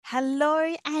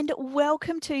Hello and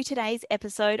welcome to today's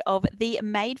episode of the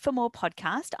Made for More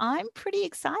podcast. I'm pretty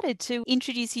excited to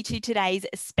introduce you to today's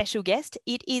special guest.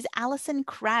 It is Alison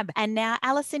Crabb. And now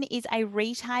Alison is a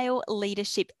retail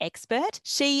leadership expert.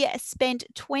 She spent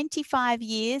 25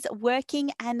 years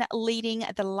working and leading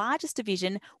the largest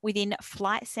division within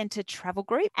Flight Centre Travel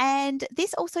Group. And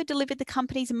this also delivered the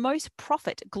company's most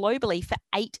profit globally for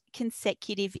 8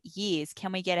 consecutive years.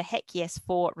 Can we get a heck yes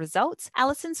for results?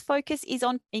 Alison's focus is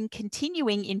on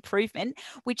continuing improvement,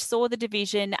 which saw the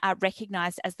division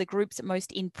recognised as the group's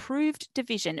most improved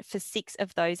division for 6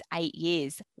 of those 8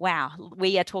 years. Wow,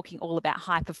 we are talking all about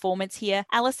high performance here.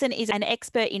 Alison is an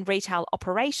expert in retail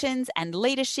operations and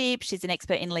leadership. She's an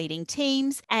expert in leading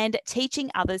teams and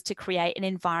teaching others to create an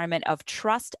environment of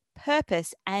trust,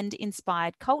 purpose and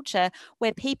inspired culture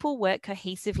where people work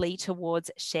cohesively towards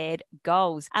shared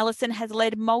goals. Alison has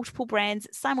led multiple brands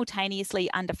simultaneously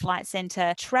under Flight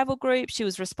Centre Travel Group. She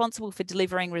was responsible for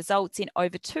delivering results in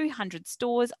over 200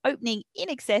 stores, opening in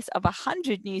excess of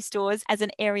 100 new stores as an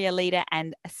area leader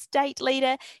and estate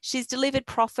leader. She's delivered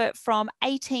profit from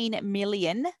 18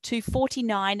 million to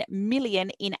 49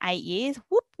 million in 8 years.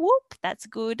 Whoop, whoop. That's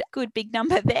good big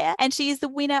number there. And she is the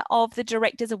winner of the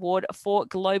Directors Award for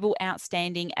Global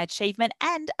Outstanding Achievement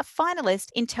and a finalist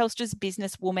in Telstra's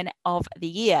Businesswoman of the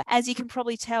Year. As you can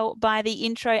probably tell by the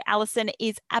intro, Alison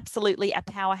is absolutely a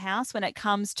powerhouse when it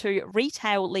comes to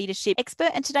retail leadership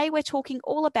expert. And today we're talking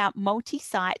all about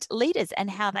multi-site leaders and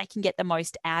how they can get the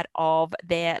most out of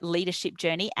their leadership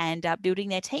journey and building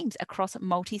their teams across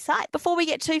multi-site. Before we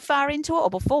get too far into it, or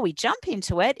before we jump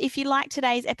into it, if you like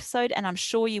today's episode, and I'm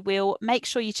sure you will, make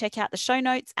sure you check out the show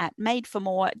notes at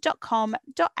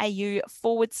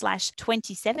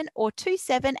madeformore.com.au/27 or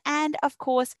 27, and of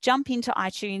course jump into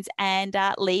iTunes and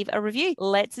leave a review.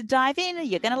 Let's dive in.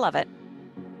 You're going to love it.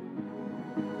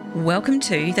 Welcome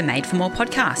to the Made for More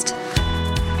podcast.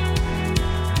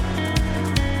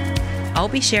 I'll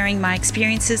be sharing my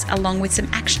experiences along with some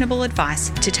actionable advice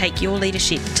to take your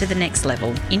leadership to the next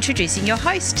level. Introducing your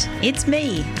host. It's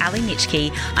me, Ali Nitschke.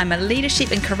 I'm a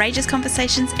leadership and courageous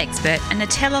conversations expert, a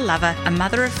Nutella lover, a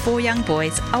mother of 4 young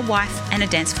boys, a wife, and a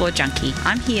dance floor junkie.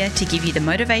 I'm here to give you the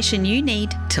motivation you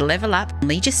need to level up,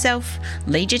 lead yourself,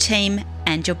 lead your team,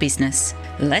 and your business.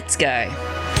 Let's go.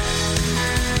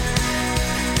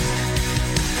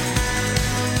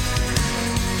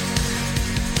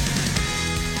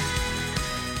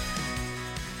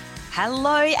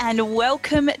 Hello and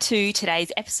welcome to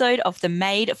today's episode of the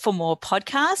Made for More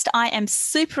podcast. I am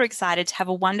super excited to have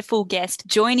a wonderful guest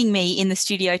joining me in the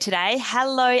studio today.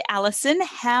 Hello, Alison.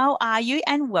 How are you?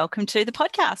 And welcome to the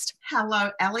podcast. Hello,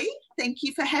 Ali. Thank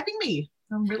you for having me.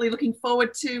 I'm really looking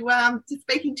forward to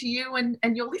speaking to you and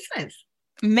your listeners.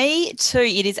 Me too.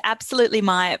 It is absolutely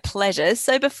my pleasure.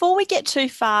 So before we get too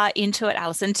far into it,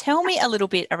 Alison, tell me a little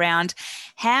bit around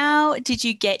how did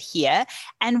you get here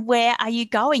and where are you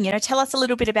going? Tell us a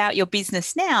little bit about your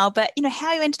business now, but,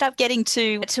 how you ended up getting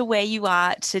to where you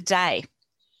are today.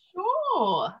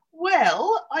 Sure.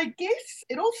 Well, I guess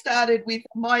it all started with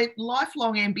my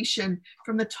lifelong ambition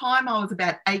from the time I was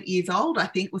about 8 years old, I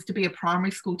think, was to be a primary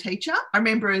school teacher. I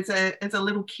remember as a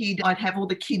little kid, I'd have all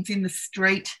the kids in the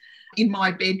street in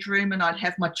my bedroom and I'd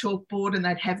have my chalkboard and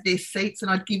they'd have their seats and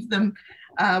I'd give them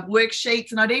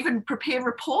worksheets and I'd even prepare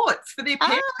reports for their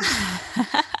parents.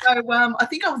 So I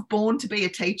think I was born to be a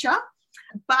teacher.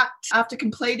 But after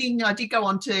completing, I did go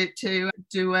on to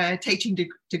do a teaching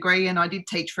degree and I did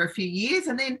teach for a few years.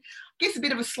 And then I guess a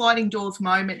bit of a sliding doors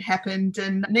moment happened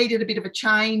and needed a bit of a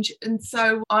change. And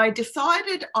so I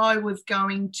decided I was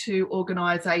going to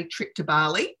organise a trip to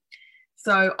Bali.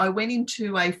 So I went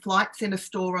into a Flight Centre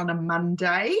store on a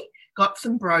Monday, got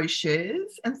some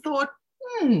brochures and thought,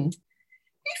 this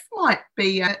might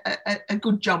be a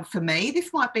good job for me.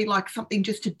 This might be like something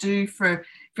just to do for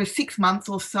 6 months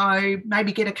or so,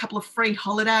 maybe get a couple of free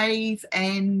holidays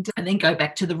and then go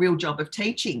back to the real job of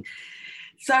teaching.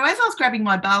 So as I was grabbing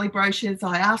my Bali brochures,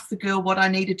 I asked the girl what I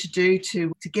needed to do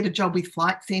to get a job with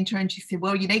Flight Centre. And she said,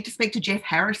 well, you need to speak to Jeff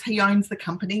Harris. He owns the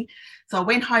company. So I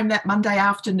went home that Monday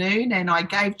afternoon and I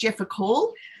gave Jeff a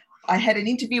call. I had an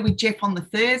interview with Jeff on the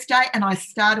Thursday and I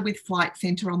started with Flight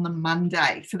Centre on the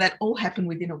Monday. So that all happened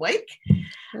within a week.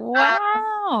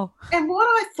 Wow. And what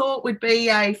I thought would be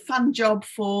a fun job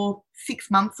for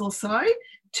 6 months or so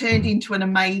turned into an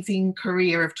amazing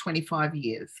career of 25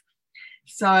 years.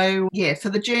 So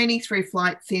the journey through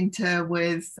Flight Centre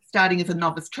was starting as a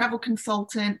novice travel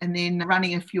consultant and then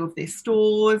running a few of their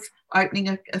stores,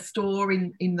 opening a store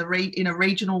in a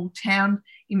regional town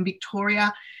in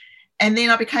Victoria. And then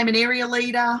I became an area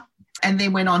leader and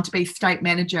then went on to be state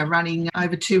manager, running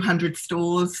over 200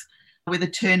 stores with a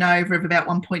turnover of about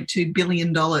 $1.2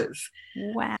 billion.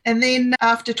 Wow. And then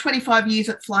after 25 years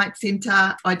at Flight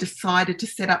Centre, I decided to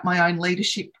set up my own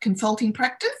leadership consulting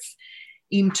practice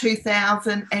in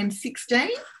 2016.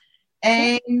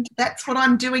 And that's what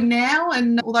I'm doing now.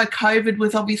 And although COVID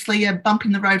was obviously a bump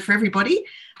in the road for everybody,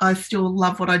 I still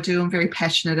love what I do. I'm very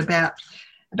passionate about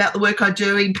the work I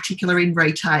do, in particular in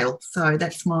retail. So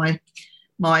that's my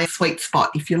sweet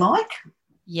spot, if you like.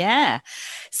 Yeah.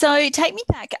 So take me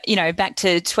back, back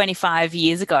to 25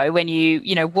 years ago when you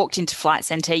walked into Flight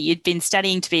Centre. You'd been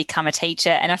studying to become a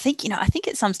teacher. And I think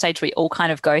at some stage we all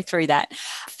kind of go through that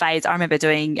phase. I remember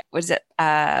doing,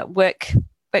 work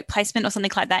placement or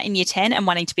something like that in year 10 and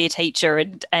wanting to be a teacher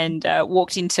and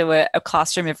walked into a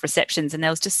classroom of receptions and there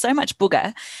was just so much booger.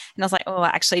 And I was like, oh,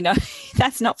 actually, no,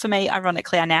 that's not for me.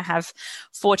 Ironically, I now have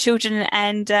 4 children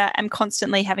and am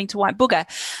constantly having to wipe booger.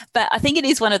 But I think it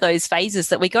is one of those phases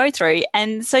that we go through.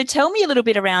 And so tell me a little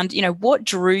bit around, what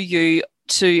drew you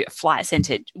to Flight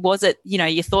Centre? Was it,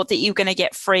 you thought that you were going to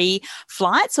get free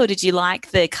flights, or did you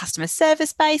like the customer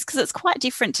service base? Because it's quite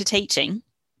different to teaching.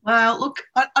 Well, look,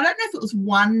 I don't know if it was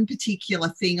one particular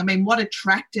thing. I mean, what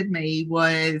attracted me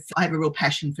was I have a real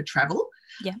passion for travel.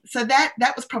 Yeah. So that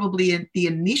was probably the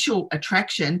initial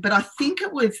attraction, but I think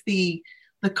it was the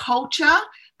culture,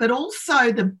 but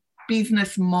also the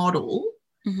business model.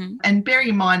 Mm-hmm. And bear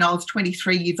in mind, I was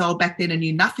 23 years old back then and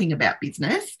knew nothing about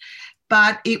business.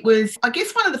 But it was, I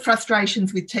guess, one of the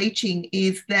frustrations with teaching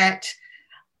is that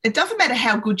it doesn't matter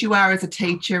how good you are as a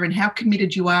teacher and how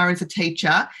committed you are as a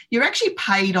teacher, you're actually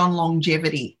paid on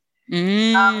longevity.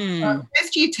 A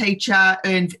first-year teacher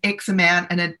earns X amount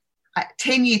and a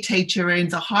 10-year teacher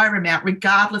earns a higher amount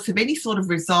regardless of any sort of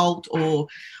result or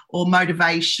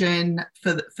motivation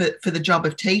for the job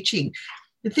of teaching.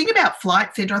 The thing about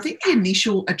Flight Centre, I think the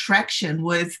initial attraction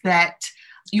was that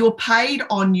you're paid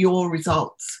on your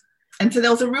results. And so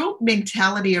there was a real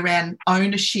mentality around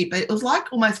ownership. It was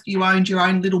like almost you owned your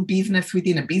own little business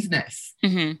within a business.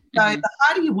 Mm-hmm, so the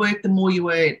harder you work, the more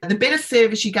you earn. The better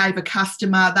service you gave a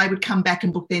customer, they would come back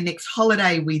and book their next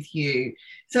holiday with you.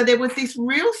 So there was this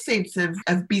real sense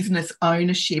of business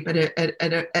ownership at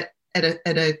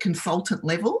a consultant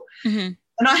level. Mm-hmm.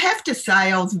 And I have to say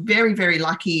I was very, very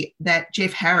lucky that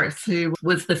Jeff Harris, who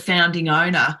was the founding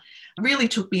owner, really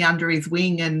took me under his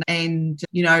wing and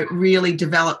really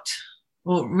developed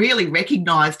or really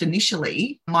recognised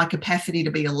initially my capacity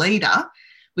to be a leader,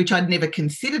 which I'd never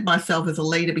considered myself as a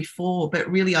leader before, but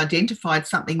really identified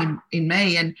something in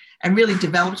me and really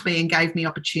developed me and gave me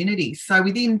opportunities. So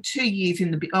within 2 years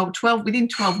within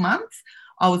 12 months,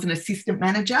 I was an assistant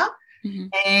manager. Mm-hmm.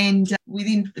 And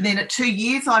then at 2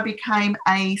 years, I became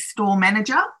a store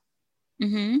manager.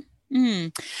 Mm-hmm.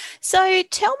 So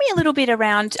tell me a little bit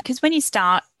around, because when you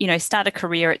start a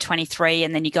career at 23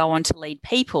 and then you go on to lead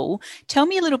people, tell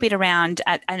me a little bit around,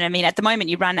 at the moment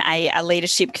you run a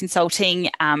leadership consulting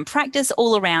practice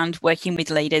all around working with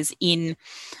leaders in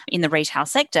the retail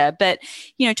sector. But,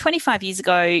 25 years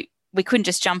ago, we couldn't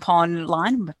just jump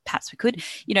online. Perhaps we could.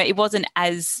 It wasn't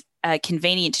as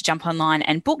convenient to jump online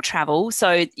and book travel.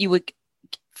 So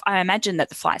I imagine that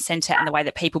the Flight Centre and the way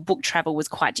that people book travel was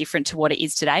quite different to what it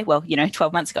is today. Well,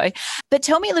 12 months ago. But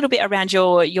tell me a little bit around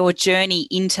your journey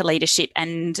into leadership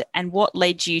and what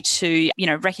led you to,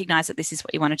 recognise that this is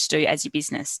what you wanted to do as your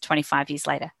business 25 years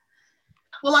later.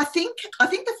 Well, I think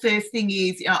the first thing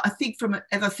is, I think from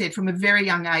a very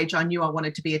young age, I knew I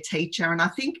wanted to be a teacher. And I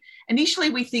think initially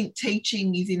we think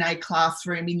teaching is in a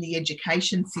classroom in the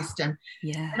education system.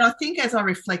 Yeah. And I think as I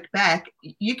reflect back,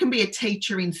 you can be a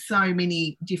teacher in so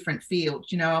many different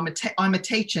fields. I'm a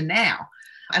teacher now.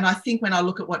 And I think when I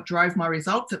look at what drove my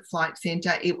results at Flight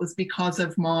Centre, it was because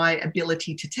of my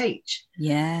ability to teach.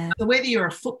 Yeah. So whether you're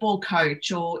a football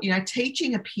coach or,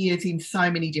 teaching appears in so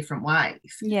many different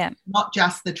ways. Yeah. Not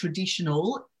just the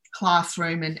traditional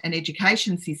classroom and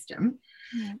education system.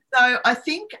 Yeah. So I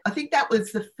think that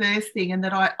was the first thing, and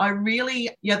that I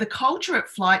really, the culture at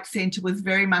Flight Centre was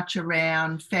very much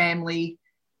around family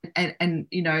and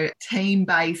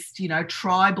team-based,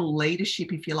 tribal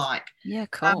leadership, if you like. Yeah,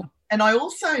 cool. And I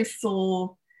also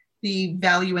saw the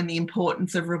value and the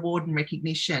importance of reward and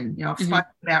recognition. I've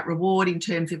spoken about reward in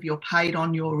terms of you're paid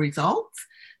on your results,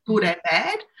 good and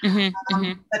bad.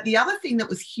 But the other thing that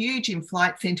was huge in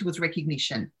Flight Centre was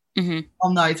recognition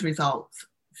on those results.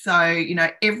 So,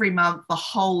 every month, the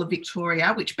whole of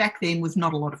Victoria, which back then was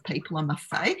not a lot of people, I must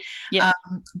say,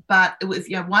 but it was,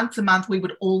 once a month we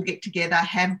would all get together,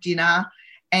 have dinner,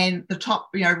 and the top,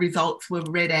 results were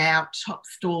read out, top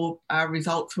store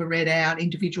results were read out,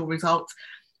 individual results.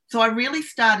 So I really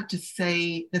started to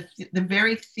see the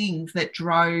very things that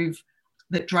drove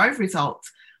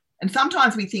results. And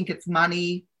sometimes we think it's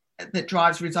money that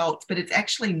drives results, but it's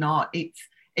actually not.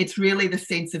 It's really the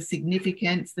sense of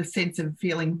significance, the sense of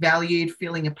feeling valued,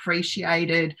 feeling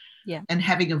appreciated, and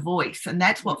having a voice. And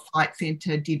that's what Flight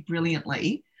Centre did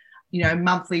brilliantly.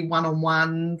 Monthly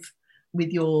one-on-ones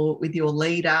with your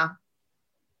leader,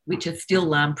 which is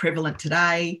still prevalent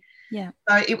today. Yeah.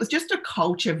 So it was just a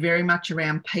culture very much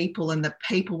around people, and the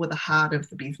people were the heart of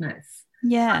the business.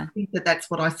 Yeah. I think that's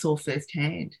what I saw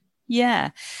firsthand. Yeah.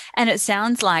 And it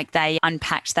sounds like they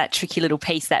unpacked that tricky little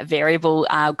piece, that variable,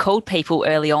 called people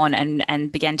early on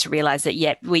and began to realize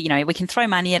that, we can throw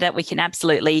money at it. We can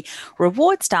absolutely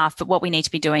reward staff. But what we need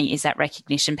to be doing is that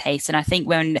recognition piece. And I think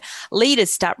when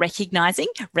leaders start recognizing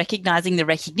the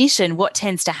recognition, what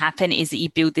tends to happen is that you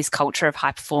build this culture of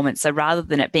high performance. So rather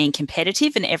than it being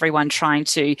competitive and everyone trying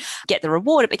to get the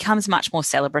reward, it becomes much more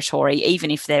celebratory,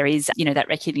 even if there is, that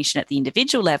recognition at the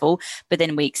individual level. But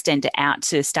then we extend it out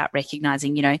to start recognizing,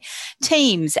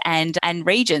 teams and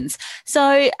regions.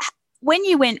 So when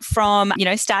you went from,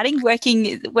 starting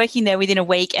working there within a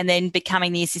week and then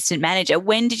becoming the assistant manager,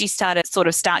 when did you start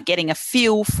getting a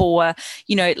feel for,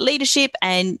 leadership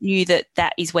and knew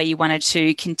that is where you wanted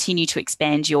to continue to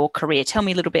expand your career? Tell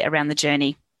me a little bit around the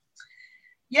journey.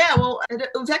 Yeah, well, it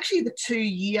was actually the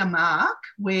 2-year mark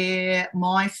where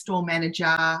my store manager,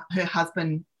 her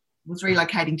husband was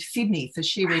relocating to Sydney. So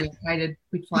she relocated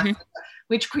with Flight Centre,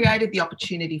 which created the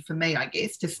opportunity for me, I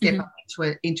guess, to step up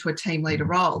into a team leader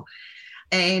role.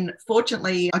 And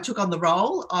fortunately, I took on the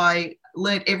role. I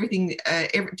learned everything,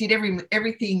 did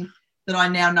everything that I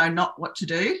now know not what to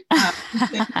do,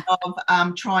 in terms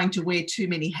of trying to wear too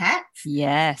many hats.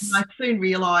 Yes. And I soon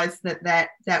realised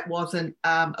that wasn't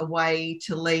a way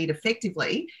to lead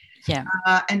effectively. Yeah.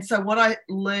 And so what I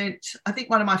learnt, I think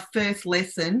one of my first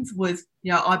lessons was,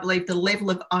 I believe the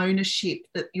level of ownership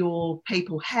that your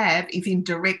people have is in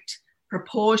direct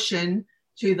proportion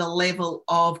to the level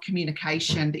of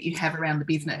communication that you have around the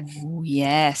business. Ooh,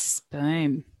 yes.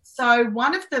 Boom. So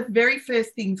one of the very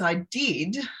first things I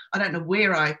did, I don't know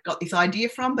where I got this idea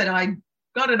from, but I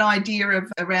got an idea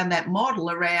around that model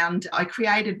I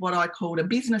created what I called a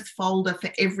business folder for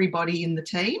everybody in the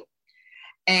team.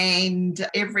 And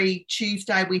every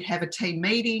Tuesday we'd have a team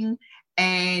meeting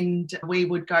and we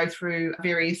would go through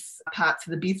various parts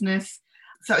of the business.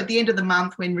 So at the end of the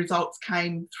month, when results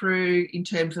came through in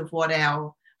terms of what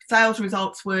our sales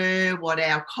results were, what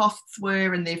our costs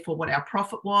were, and therefore what our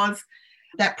profit was,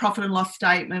 that profit and loss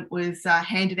statement was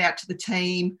handed out to the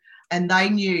team, and they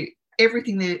knew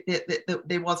everything that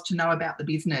there was to know about the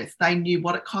business. They knew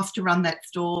what it cost to run that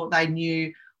store. They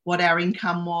knew what our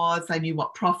income was. They knew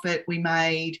what profit we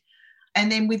made.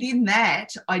 And then within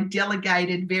that, I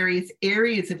delegated various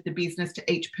areas of the business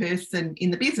to each person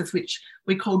in the business, which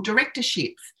we called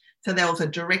directorships. So there was a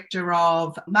director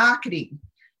of marketing.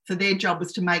 So their job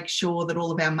was to make sure that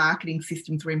all of our marketing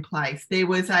systems were in place. There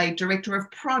was a director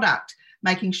of product,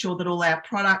 making sure that all our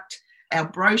product, our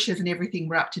brochures and everything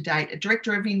were up to date. A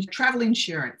director of travel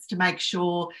insurance to make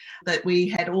sure that we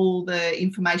had all the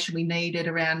information we needed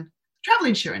around travel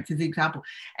insurance, as an example.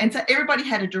 And so everybody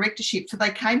had a directorship. So they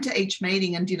came to each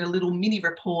meeting and did a little mini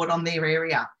report on their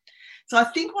area. So I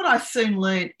think what I soon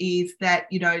learned is that,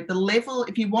 the level,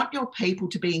 if you want your people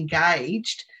to be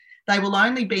engaged, they will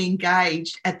only be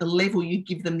engaged at the level you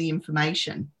give them the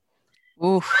information.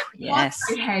 Oof, yes.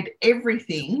 They had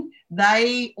everything.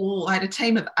 I had a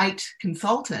team of 8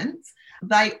 consultants.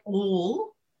 They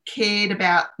all cared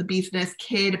about the business,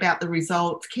 cared about the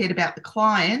results, cared about the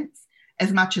clients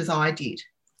as much as I did.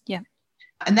 Yeah.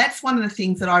 And that's one of the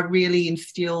things that I really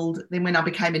instilled. Then when I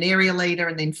became an area leader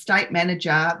and then state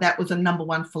manager, that was a number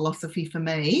one philosophy for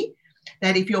me,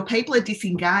 that if your people are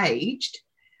disengaged,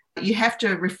 you have to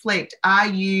reflect, are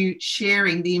you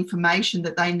sharing the information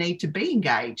that they need to be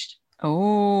engaged?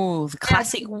 Oh, the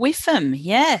classic WIFM,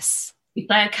 yes. If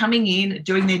they are coming in,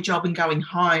 doing their job and going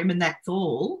home and that's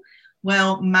all,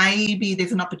 well, maybe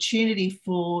there's an opportunity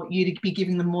for you to be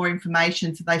giving them more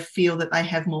information so they feel that they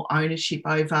have more ownership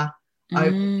over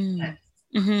it.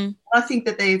 Mm-hmm. I think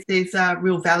that there's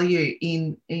real value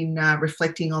in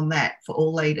reflecting on that for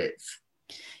all leaders.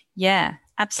 Yeah,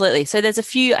 absolutely. So there's a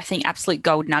few, I think, absolute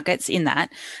gold nuggets in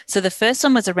that. So the first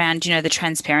one was around, the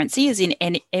transparency, as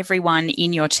in everyone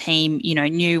in your team,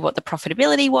 knew what the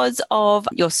profitability was of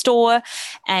your store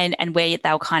and where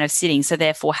they were kind of sitting. So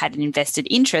therefore had an invested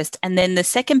interest. And then the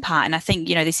second part, and I think,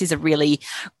 this is a really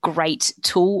great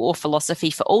tool or philosophy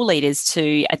for all leaders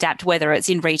to adapt, whether it's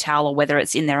in retail or whether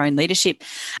it's in their own leadership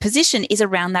position, is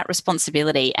around that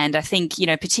responsibility. And I think,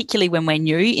 particularly when we're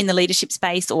new in the leadership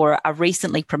space or are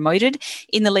recently promoted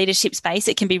in the leadership space,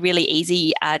 it can be really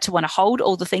easy to want to hold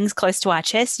all the things close to our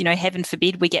chest. You know, heaven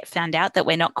forbid we get found out that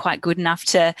we're not quite good enough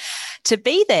to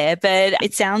be there. But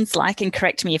it sounds like, and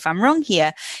correct me if I'm wrong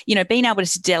here, you know, being able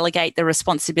to delegate the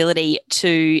responsibility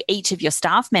to each of your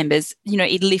staff members, you know,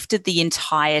 it lifted the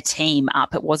entire team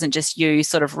up. It wasn't just you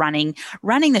sort of running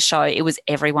the show. It was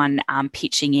everyone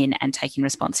pitching in and taking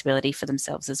responsibility for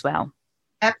themselves as well.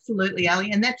 Absolutely,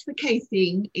 Ali. And that's the key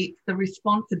thing. It's the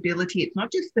responsibility. It's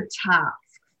not just the task.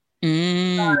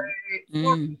 So,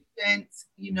 for instance,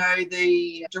 you know,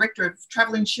 the director of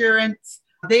travel insurance,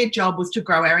 their job was to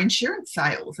grow our insurance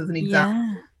sales, as an example.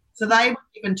 Yeah. So they were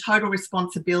given total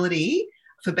responsibility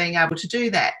for being able to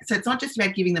do that. So it's not just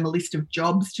about giving them a list of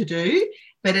jobs to do,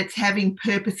 but it's having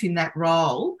purpose in that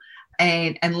role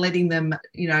and letting them,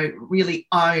 you know, really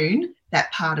own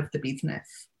that part of the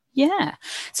business. Yeah.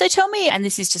 So tell me, and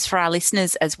this is just for our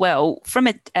listeners as well, from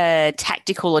a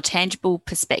tactical or tangible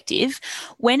perspective,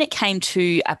 when it came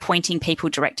to appointing people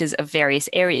directors of various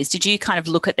areas, did you kind of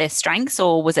look at their strengths,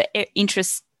 or was it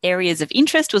areas of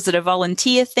interest? Was it a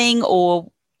volunteer thing,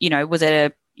 or, you know, was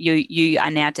it you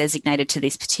are now designated to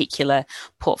this particular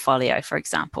portfolio, for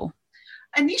example?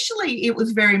 Initially, it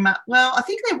was very much, well, I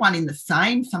think they're one in the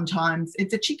same sometimes.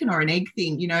 It's a chicken or an egg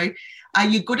thing, you know. Are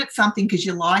you good at something because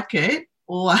you like it?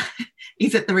 Or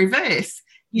is it the reverse?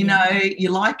 You know,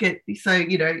 you like it, so,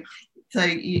 you know, so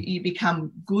you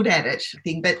become good at it, I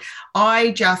think. But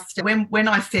I just, when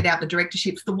I set out the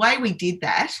directorships, the way we did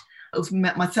that, it was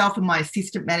myself and my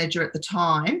assistant manager at the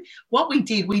time. What we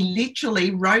did, we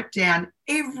literally wrote down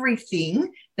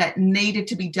everything that needed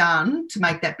to be done to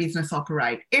make that business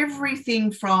operate.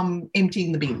 Everything from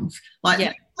emptying the bins,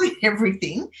 like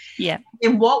everything. Yeah.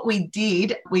 And what we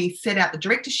did, we set out the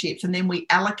directorships, and then we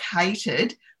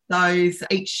allocated those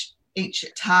each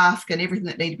task and everything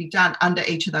that needed to be done under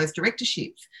each of those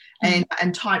directorships, and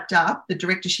typed up the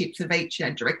directorships of each, you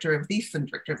know, director of this and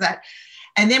director of that.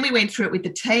 And then we went through it with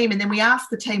the team, and then we asked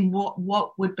the team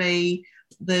what would be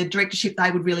the directorship they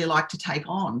would really like to take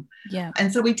on. Yeah.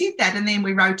 And so we did that, and then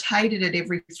we rotated it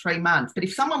every 3 months. But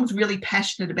if someone was really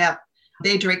passionate about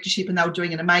their directorship and they were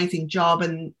doing an amazing job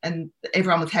and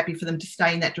everyone was happy for them to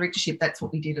stay in that directorship, that's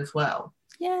what we did as well.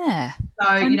 Yeah.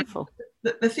 So, wonderful. You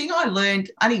know, the thing I learned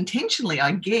unintentionally,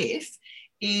 I guess,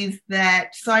 is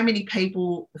that so many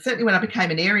people, certainly when I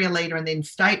became an area leader and then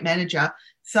state manager,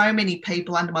 so many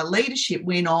people under my leadership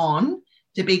went on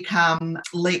to become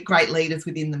great leaders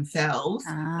within themselves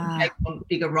and take on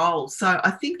bigger roles. So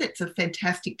I think that's a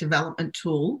fantastic development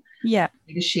tool. Yeah.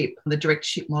 Leadership, the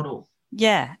directorship model.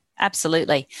 Yeah.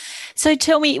 Absolutely. So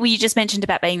tell me, well, you just mentioned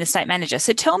about being the state manager.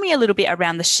 So tell me a little bit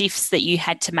around the shifts that you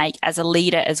had to make as a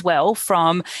leader as well,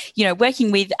 from, you know, working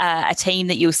with a team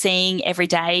that you're seeing every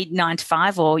day, 9 to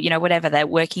 5, or, you know, whatever their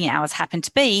working hours happen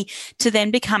to be, to then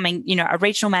becoming, you know, a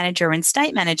regional manager and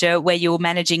state manager where you're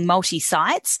managing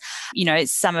multi-sites. You know,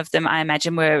 some of them I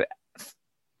imagine were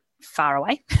far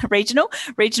away, regional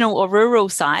or rural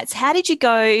sites. How did you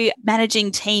go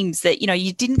managing teams that, you know,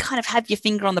 you didn't kind of have your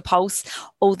finger on the pulse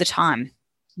all the time?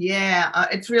 Yeah,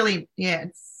 it's really,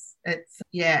 it's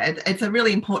a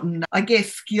really important, I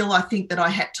guess, skill I think that I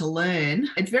had to learn.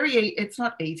 It's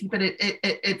not easy, but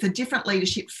it's a different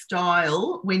leadership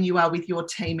style when you are with your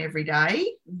team every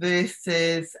day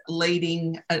versus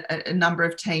leading a number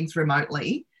of teams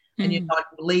remotely, and you're not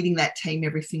leading that team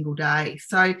every single day.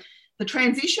 So the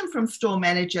transition from store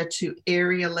manager to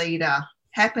area leader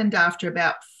happened after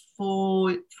about four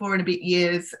and a bit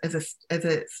years as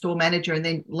a store manager, and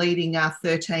then leading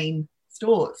 13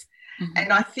 stores. Mm-hmm.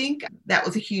 And I think that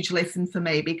was a huge lesson for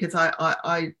me, because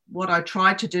what I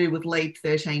tried to do was lead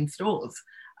 13 stores.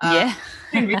 I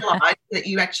didn't realise that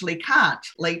you actually can't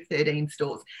lead 13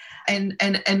 stores. And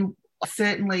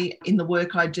certainly in the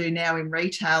work I do now in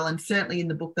retail, and certainly in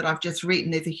the book that I've just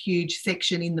written, there's a huge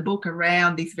section in the book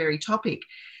around this very topic.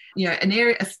 You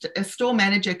know, a store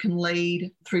manager can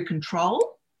lead through controlling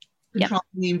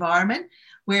the environment,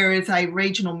 whereas a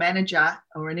regional manager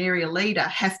or an area leader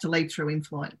has to lead through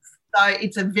influence. So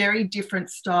it's a very different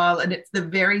style, and it's the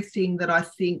very thing that I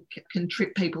think can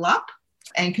trip people up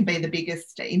and can be the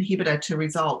biggest inhibitor to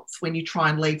results when you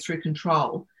try and lead through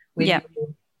control.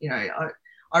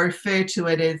 I refer to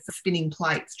it as spinning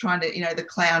plates, trying to, you know, the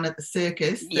clown at the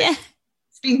circus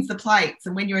spins the plates.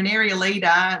 And when you're an area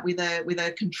leader with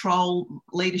a control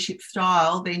leadership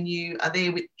style, then you are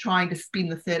there with trying to spin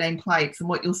the 13 plates. And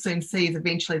what you'll soon see is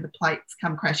eventually the plates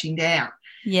come crashing down.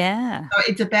 Yeah. So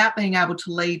it's about being able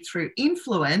to lead through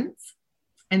influence.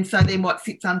 And so then what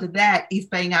sits under that is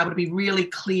being able to be really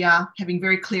clear, having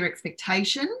very clear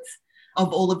expectations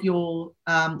of all of your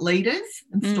leaders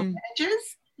and store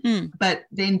managers. but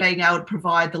then being able to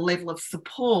provide the level of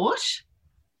support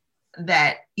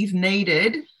that is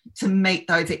needed to meet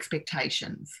those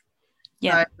expectations.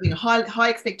 Yeah. So high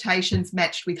expectations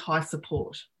matched with high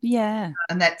support. Yeah.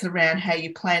 And that's around how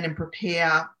you plan and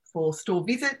prepare for store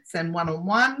visits and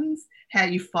one-on-ones, how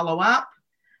you follow up,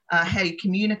 how you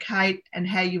communicate, and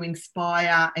how you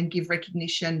inspire and give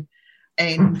recognition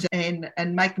and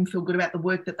make them feel good about the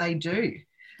work that they do.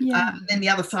 Yeah. Then the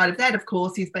other side of that, of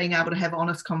course, is being able to have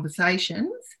honest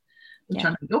conversations, which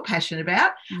I know you're passionate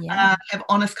about. Have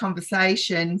honest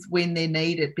conversations when they're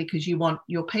needed, because you want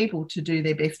your people to do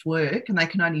their best work, and they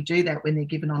can only do that when they're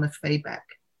given honest feedback.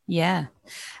 Yeah,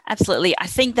 absolutely. I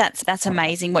think that's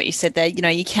amazing what you said there. You know,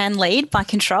 you can lead by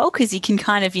control, because you can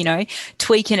kind of,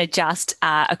 tweak and adjust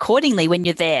accordingly when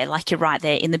you're there, like you're right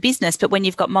there in the business. But when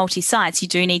you've got multi-sites, you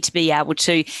do need to be able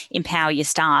to empower your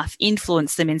staff,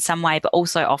 influence them in some way, but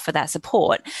also offer that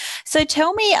support. So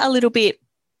tell me a little bit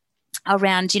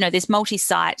around, this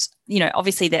multi-site,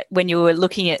 obviously that when you were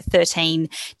looking at 13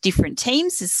 different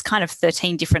teams, it's kind of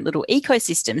 13 different little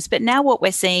ecosystems. But now what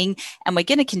we're seeing, and we're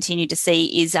going to continue to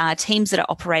see, is teams that are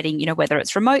operating, whether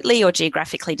it's remotely or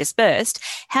geographically dispersed.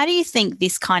 How do you think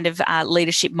this kind of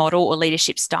leadership model or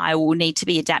leadership style will need to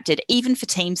be adapted, even for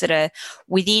teams that are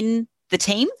within the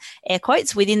team, air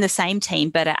quotes, within the same team,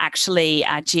 but are actually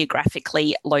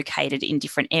geographically located in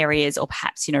different areas, or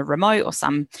perhaps, remote, or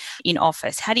some in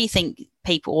office? How do you think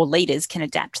people or leaders can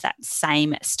adapt that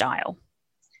same style?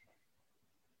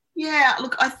 Yeah,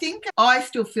 look, I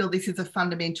still feel this is a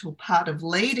fundamental part of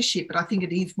leadership, but I think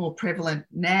it is more prevalent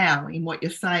now in what you're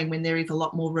saying, when there is a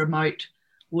lot more remote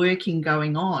working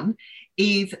going on,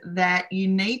 is that you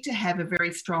need to have a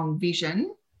very strong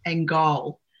vision and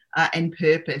goal and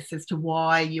purpose as to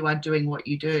why you are doing what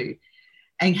you do,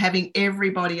 and having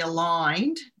everybody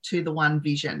aligned to the one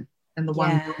vision and the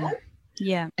one goal.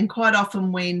 Yeah. And quite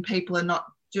often when people are not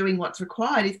doing what's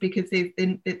required, is because they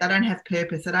don't have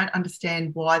purpose. They don't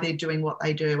understand why they're doing what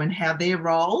they do and how their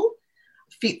role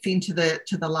fits into the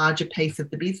larger piece of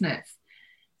the business.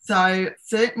 So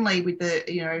certainly with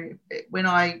when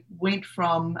I went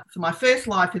so my first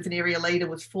life as an area leader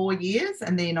was 4 years,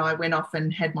 and then I went off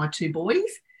and had my 2 boys.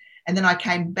 And then I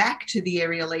came back to the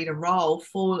area leader role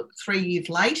 3 years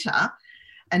later,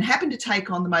 and happened to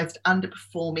take on the most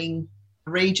underperforming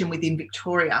region within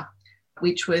Victoria,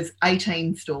 which was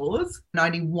 18 stores. And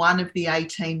only one of the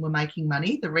 18 were making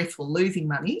money. The rest were losing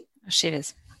money.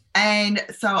 Shivers. And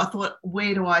so I thought,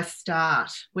 where do I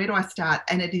start?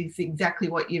 And it is exactly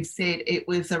what you've said. It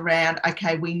was around,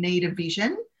 okay, we need a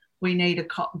vision. We need a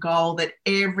goal that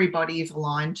everybody is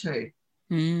aligned to.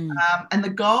 And the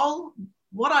goal,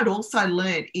 what I'd also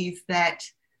learned is that,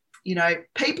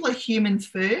 people are humans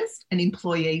first and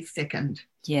employees second.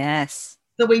 Yes.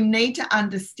 So we need to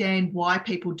understand why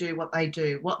people do what they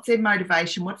do. What's their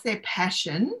motivation? What's their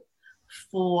passion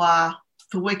for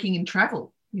working in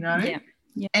travel, Yeah.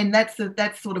 Yeah. And that's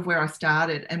sort of where I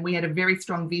started. And we had a very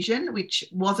strong vision, which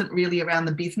wasn't really around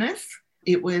the business.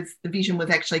 The vision was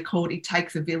actually called "It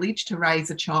Takes a Village to Raise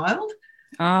a Child."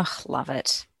 Oh, love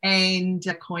it. And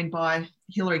coined by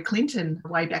Hillary Clinton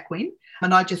way back when.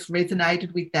 And I just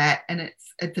resonated with that. And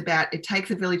it's about, it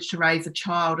takes a village to raise a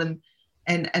child.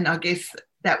 And I guess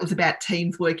that was about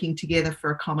teams working together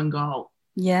for a common goal.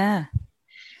 Yeah.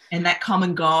 And that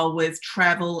common goal was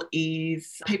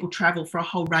people travel for a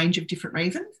whole range of different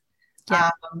reasons. Yeah.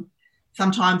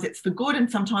 Sometimes it's for good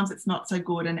and sometimes it's not so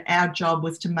good. And our job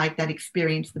was to make that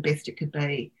experience the best it could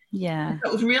be. Yeah. So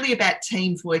it was really about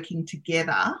teams working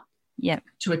together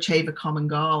to achieve a common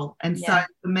goal. And so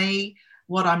for me,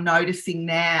 what I'm noticing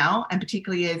now, and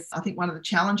particularly as I think one of the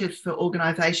challenges for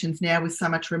organisations now with so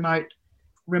much remote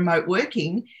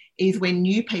working, is when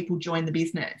new people join the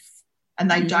business and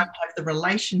they don't have the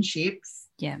relationships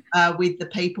with the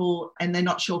people, and they're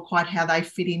not sure quite how they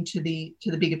fit into the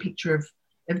bigger picture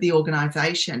of the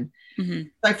organisation. Mm-hmm.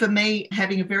 So for me,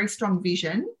 having a very strong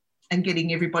vision and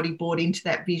getting everybody bought into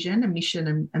that vision and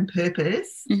mission and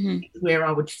purpose is where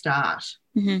I would start.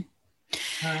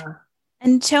 Mm-hmm.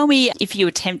 And tell me if you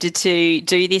were tempted to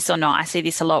do this or not. I see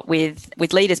this a lot with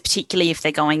leaders, particularly if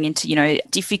they're going into,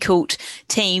 difficult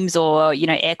teams or,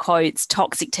 air quotes,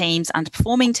 toxic teams,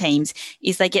 underperforming teams,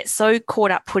 is they get so caught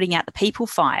up putting out the people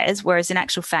fires. Whereas in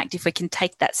actual fact, if we can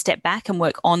take that step back and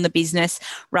work on the business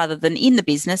rather than in the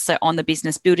business, so on the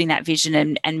business, building that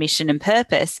vision and mission and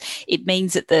purpose, it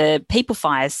means that the people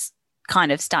fires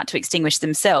kind of start to extinguish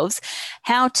themselves.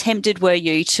 How tempted were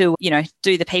you to,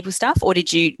 do the people stuff, or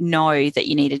did you know that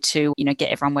you needed to, get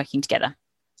everyone working together?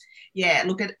 Yeah,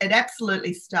 look, it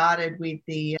absolutely started with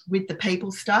the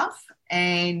people stuff,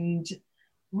 and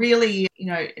really,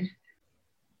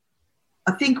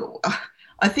 I think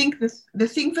the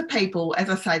thing for people, as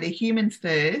I say, they're humans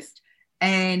first,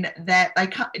 and that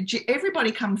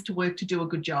everybody comes to work to do a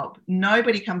good job.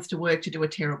 Nobody comes to work to do a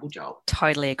terrible job.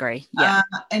 Totally agree. Yeah.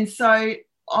 And so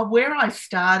where I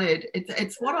started,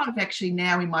 it's what I've actually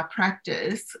now in my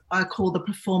practice, I call the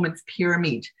performance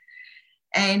pyramid.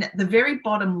 And the very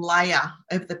bottom layer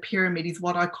of the pyramid is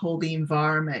what I call the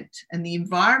environment. And the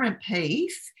environment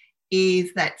piece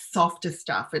is that softer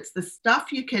stuff. It's the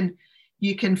stuff you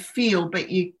can feel, but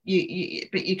you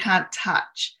can't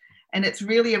touch. And it's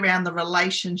really around the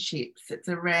relationships. It's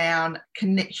around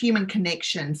human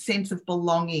connection, sense of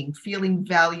belonging, feeling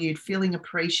valued, feeling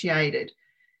appreciated.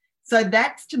 So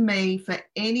that's, to me, for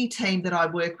any team that I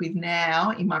work with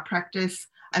now in my practice,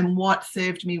 and what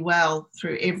served me well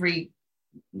through every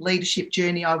leadership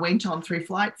journey I went on through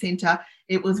Flight Centre,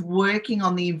 it was working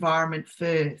on the environment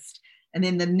first. And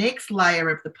then the next layer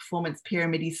of the performance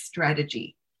pyramid is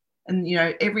strategy. And,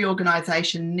 every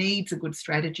organisation needs a good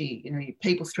strategy,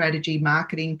 people strategy,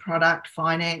 marketing, product,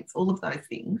 finance, all of those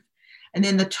things. And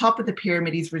then the top of the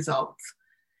pyramid is results.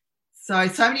 So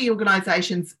many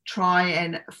organisations try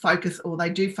and focus, or they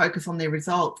do focus on their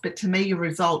results, but to me, your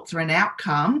results are an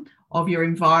outcome of your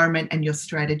environment and your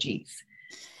strategies.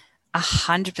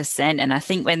 100%. And I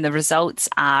think when the results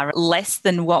are less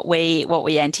than what we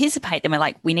anticipate, then we're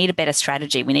like, we need a better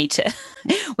strategy. We need to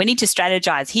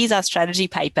strategize. Here's our strategy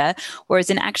paper. Whereas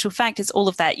in actual fact, it's all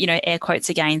of that, air quotes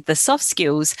again, the soft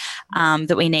skills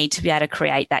that we need to be able to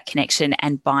create that connection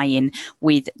and buy-in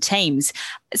with teams.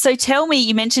 So tell me,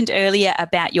 you mentioned earlier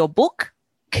about your book.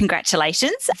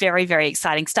 Congratulations. Very, very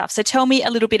exciting stuff. So tell me a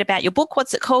little bit about your book.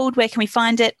 What's it called? Where can we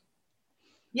find it?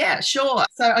 Yeah, sure.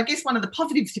 So I guess one of the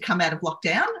positives to come out of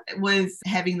lockdown was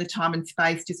having the time and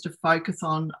space just to focus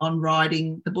on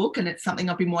writing the book. And it's something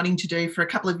I've been wanting to do for a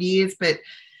couple of years, but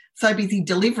so busy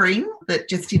delivering that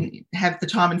just didn't have the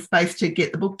time and space to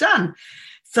get the book done.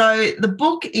 So the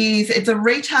book it's a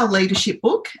retail leadership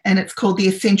book, and it's called The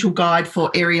Essential Guide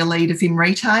for Area Leaders in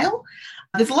Retail.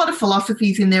 There's a lot of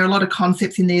philosophies in there, a lot of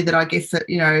concepts in there that I guess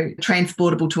are,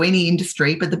 transportable to any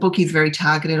industry, but the book is very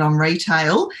targeted on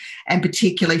retail and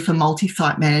particularly for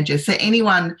multi-site managers. So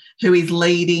anyone who is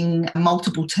leading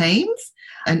multiple teams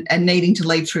and needing to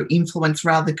lead through influence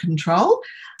rather than control,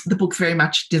 the book's very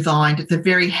much designed. It's a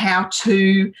very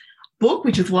how-to book,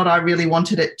 which is what I really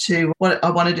wanted it to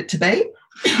be.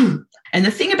 And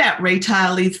the thing about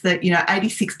retail is that,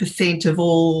 86% of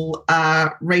all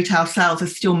retail sales are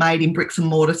still made in bricks and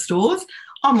mortar stores.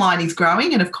 Online is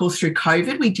growing. And, of course, through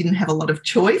COVID, we didn't have a lot of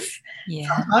choice,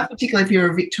 particularly if you're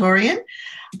a Victorian.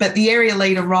 But the area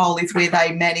leader role is where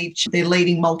they're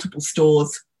leading multiple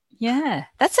stores. Yeah,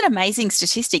 that's an amazing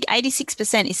statistic.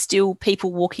 86% is still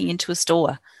people walking into a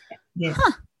store. Yeah.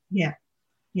 Huh. Yeah.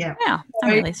 Yeah. Wow. I'm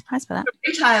really surprised by that.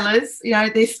 Retailers,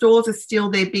 their stores are still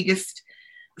their biggest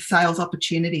sales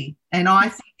opportunity. And I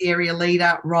think the area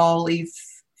leader role is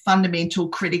fundamental,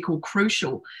 critical,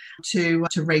 crucial to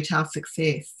retail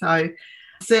success. So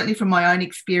certainly from my own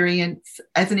experience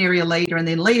as an area leader and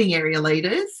then leading area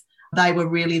leaders, they were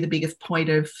really the biggest point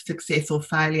of success or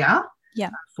failure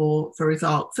for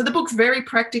results. So the book's very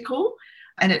practical,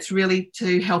 and it's really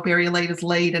to help area leaders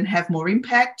lead and have more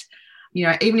impact.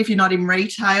 Even if you're not in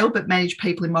retail but manage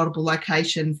people in multiple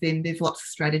locations, then there's lots of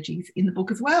strategies in the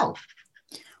book as well.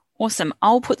 Awesome.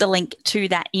 I'll put the link to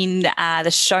that in the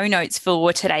show notes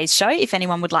for today's show if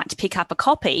anyone would like to pick up a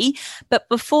copy. But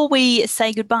before we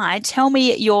say goodbye, tell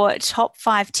me your top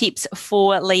 5 tips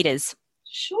for leaders.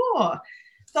 Sure.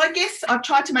 So I guess I've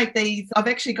tried to make these, I've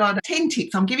actually got 10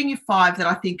 tips. I'm giving you 5 that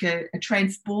I think are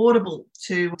transportable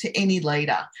to any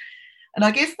leader. And I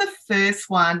guess the first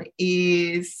one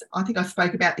is, I think I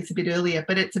spoke about this a bit earlier,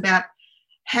 but it's about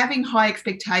having high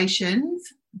expectations,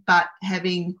 but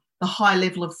having the high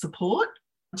level of support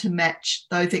to match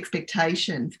those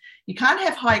expectations. You can't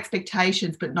have high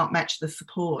expectations but not match the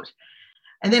support.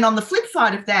 And then on the flip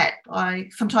side of that, I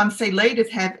sometimes see leaders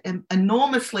have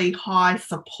enormously high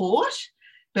support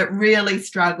but really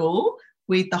struggle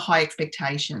with the high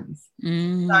expectations. So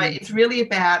it's really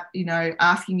about,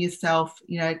 asking yourself,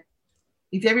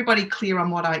 is everybody clear on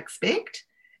what I expect?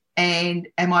 And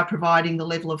am I providing the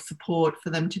level of support for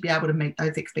them to be able to meet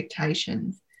those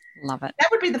expectations? Love it. That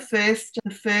would be the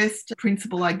first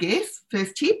principle, I guess,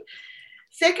 first tip.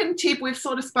 Second tip, we've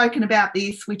sort of spoken about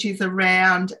this, which is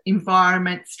around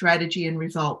environment, strategy and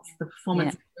results, the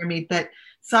performance pyramid, that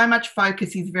so much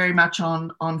focus is very much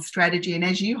on strategy. And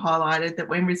as you highlighted, that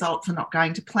when results are not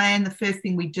going to plan, the first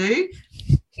thing we do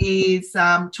is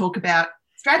talk about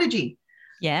strategy.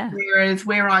 Yeah. Whereas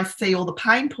where I see all the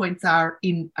pain points are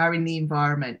in the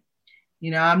environment.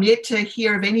 I'm yet to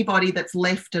hear of anybody that's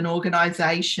left an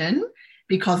organisation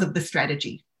because of the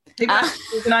strategy. People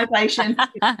organisations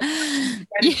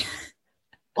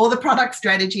or the product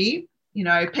strategy.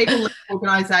 People leave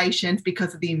organisations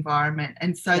because of the environment.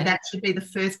 And so that should be the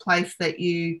first place that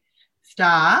you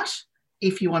start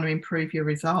if you want to improve your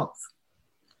results.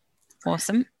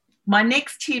 Awesome. My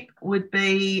next tip would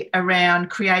be around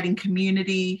creating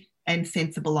community and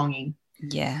sense of belonging.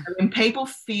 Yeah. So when people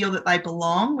feel that they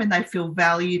belong, when they feel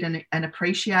valued and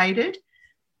appreciated,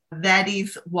 that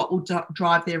is what will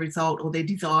drive their result or their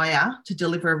desire to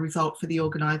deliver a result for the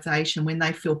organisation when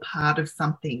they feel part of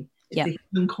something. It's a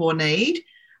human core need,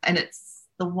 and it's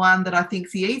the one that I think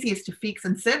is the easiest to fix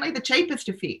and certainly the cheapest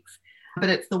to fix, but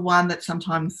it's the one that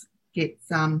sometimes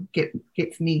gets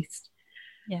missed.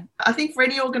 Yeah. I think for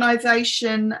any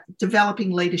organisation,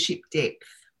 developing leadership depth.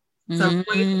 So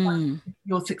working on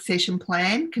your succession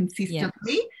plan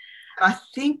consistently. Yeah. I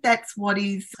think that's what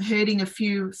is hurting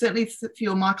certainly a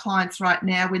few of my clients right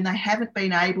now when they haven't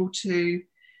been able to,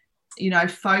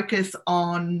 focus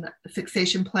on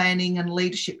succession planning and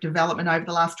leadership development over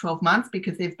the last 12 months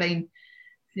because they've been,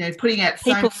 putting out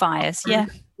people fires. Yeah.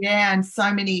 Yeah. And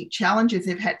so many challenges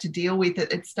they've had to deal with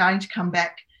it. It's starting to come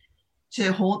back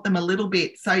to haunt them a little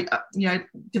bit. So,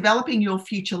 developing your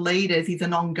future leaders is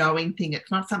an ongoing thing.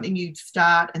 It's not something you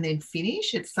start and then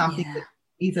finish. It's something that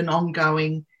is an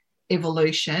ongoing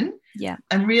evolution. Yeah.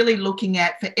 And really looking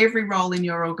at, for every role in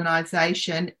your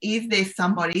organisation, is there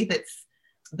somebody that's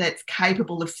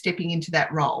capable of stepping into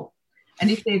that role?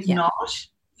 And if there's not,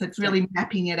 so it's really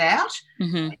mapping it out.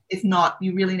 Mm-hmm. If not,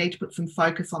 you really need to put some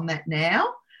focus on that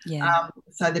now. Yeah.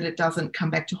 So that it doesn't come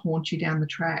back to haunt you down the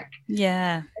track.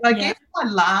 Yeah. And I guess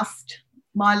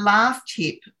my last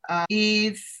tip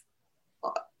is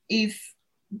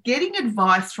getting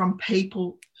advice from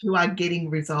people who are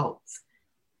getting results.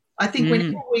 I think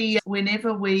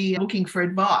whenever we are looking for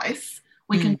advice,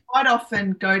 we can quite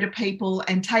often go to people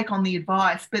and take on the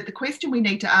advice. But the question we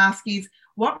need to ask is,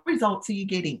 what results are you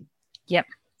getting? Yep.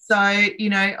 So,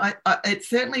 it's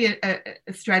certainly a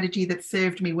strategy that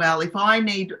served me well. If I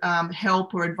need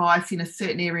help or advice in a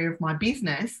certain area of my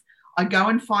business, I go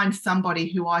and find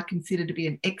somebody who I consider to be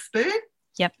an expert.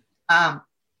 Yep.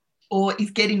 Or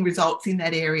is getting results in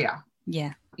that area.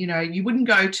 Yeah. You wouldn't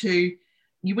go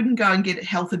and get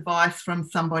health advice from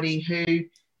somebody who,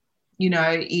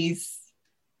 is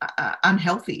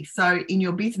unhealthy. So in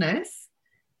your business,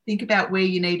 think about where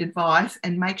you need advice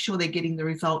and make sure they're getting the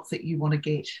results that you want to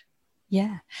get.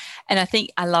 Yeah. And I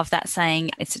think I love that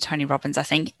saying. It's a Tony Robbins, I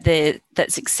think, that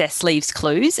success leaves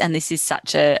clues. And this is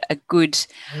such a good,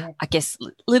 I guess,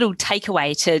 little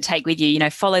takeaway to take with you.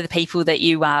 Follow the people that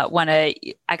you want to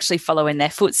actually follow in their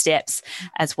footsteps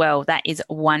as well. That is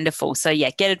wonderful. So,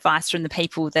 get advice from the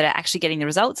people that are actually getting the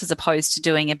results as opposed to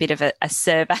doing a bit of a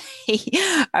survey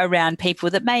around people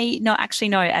that may not actually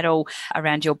know at all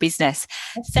around your business.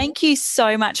 Thank you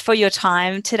so much for your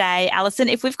time today, Alison.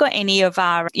 If we've got any of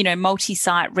our,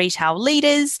 multi-site retail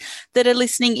leaders that are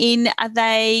listening in,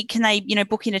 can they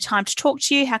book in a time to talk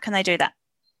to you? How can they do that?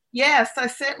 Yeah, so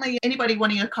certainly anybody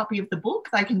wanting a copy of the book,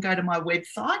 they can go to my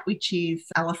website, which is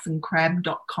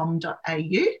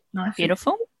alisoncrabb.com.au. Nice.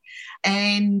 Beautiful.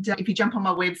 And if you jump on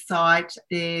my website,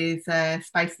 there's a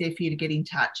space there for you to get in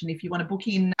touch. And if you want to book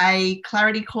in a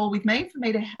clarity call with me for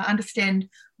me to understand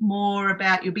more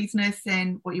about your business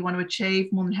and what you want to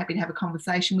achieve, more than happy to have a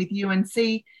conversation with you and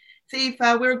see if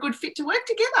we're a good fit to work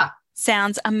together.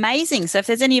 Sounds amazing. So if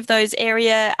there's any of those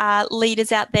area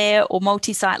leaders out there or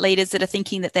multi-site leaders that are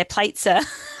thinking that their plates are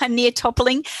near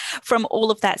toppling from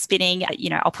all of that spinning,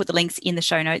 I'll put the links in the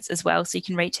show notes as well so you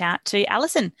can reach out to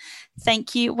Alison.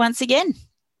 Thank you once again.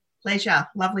 Pleasure.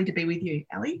 Lovely to be with you,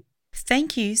 Ali.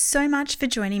 Thank you so much for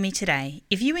joining me today.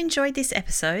 If you enjoyed this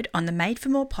episode on the Made for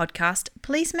More podcast,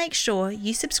 please make sure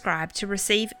you subscribe to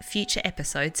receive future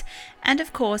episodes. And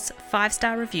of course,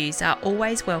 5-star reviews are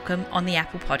always welcome on the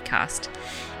Apple Podcast.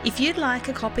 If you'd like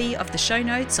a copy of the show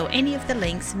notes or any of the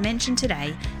links mentioned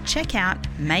today, check out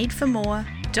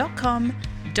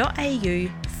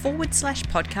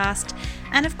madeformore.com.au/podcast.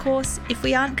 And of course, if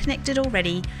we aren't connected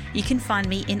already, you can find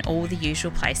me in all the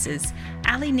usual places.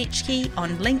 Ali Nitschke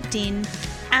on LinkedIn,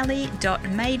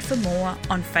 ali.madeformore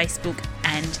on Facebook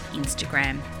and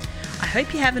Instagram. I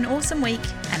hope you have an awesome week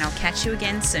and I'll catch you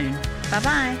again soon.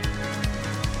 Bye-bye.